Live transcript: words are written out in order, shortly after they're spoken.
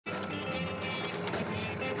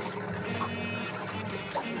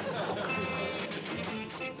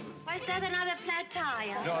that another flat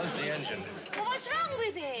tire? No, it's the engine. Well, what's wrong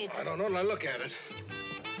with it? I don't know till I look at it.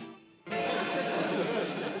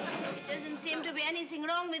 Doesn't seem to be anything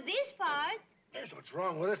wrong with these parts. There's what's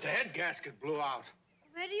wrong with it. The head gasket blew out.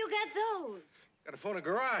 Where do you get those? Got to phone a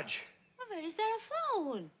garage. Well, where is there a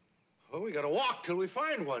phone? Well, we got to walk till we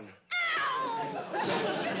find one. Ow!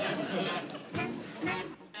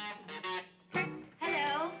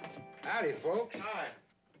 Hello? Howdy, folks. Hi.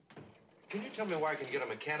 Can you tell me where I can get a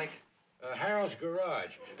mechanic? Harold's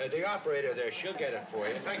garage. The operator there, she'll get it for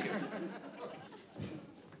you. Thank you.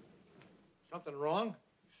 Something wrong?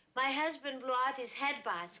 My husband blew out his head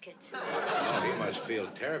basket. Oh, he must feel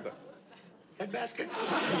terrible. Head basket?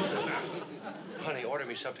 Honey, order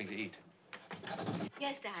me something to eat.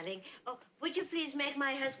 Yes, darling. Oh, would you please make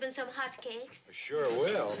my husband some hotcakes? Sure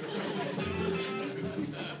will.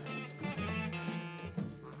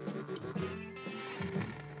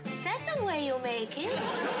 Is that the way you make it?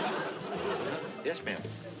 Yes, ma'am.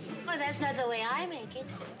 Oh, that's not the way I make it.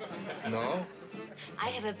 No? I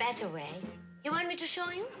have a better way. You want me to show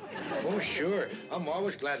you? Oh, sure. I'm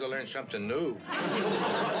always glad to learn something new. Now,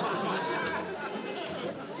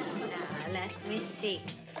 let me see.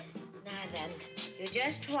 Now then, you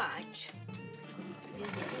just watch. You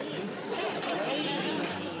see, it's very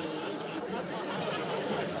easy.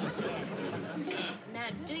 Now,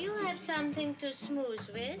 do you have something to smooth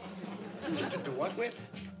with? To what with?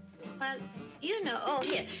 Well, you know. Oh,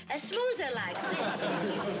 here, a smoother like this.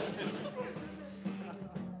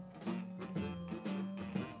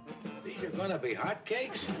 These are gonna be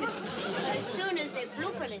hotcakes? As soon as they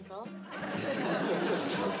bloop a little.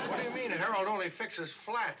 What do you mean? Harold only fixes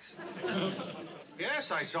flats.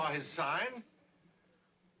 Yes, I saw his sign.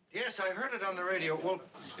 Yes, I heard it on the radio. Well,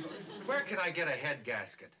 where can I get a head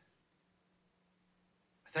gasket?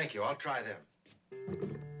 Thank you. I'll try them.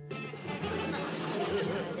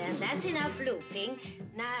 Then that's enough looping.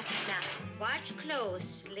 Now, watch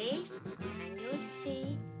closely. And you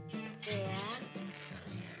see there.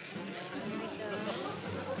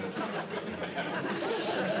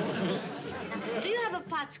 Now, do you have a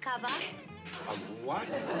pots cover? A what?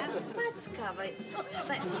 A pots cover.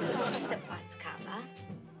 But what's a pots cover?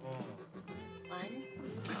 1,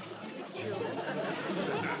 2,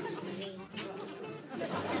 3.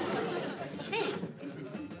 There.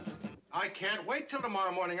 I can't wait till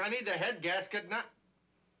tomorrow morning. I need the head gasket now.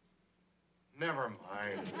 Never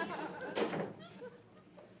mind.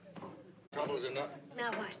 Trouble's enough.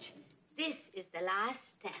 Now watch. This is the last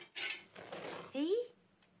step. See?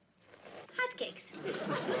 Hotcakes.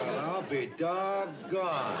 Well, I'll be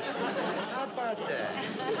doggone. How about that?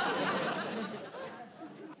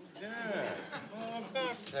 Yeah, how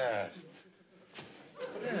about that?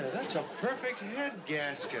 Yeah, that's a perfect head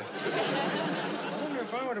gasket. I wonder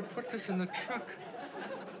if I were to put this in the truck.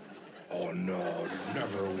 Oh, no, it'd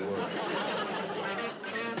never work.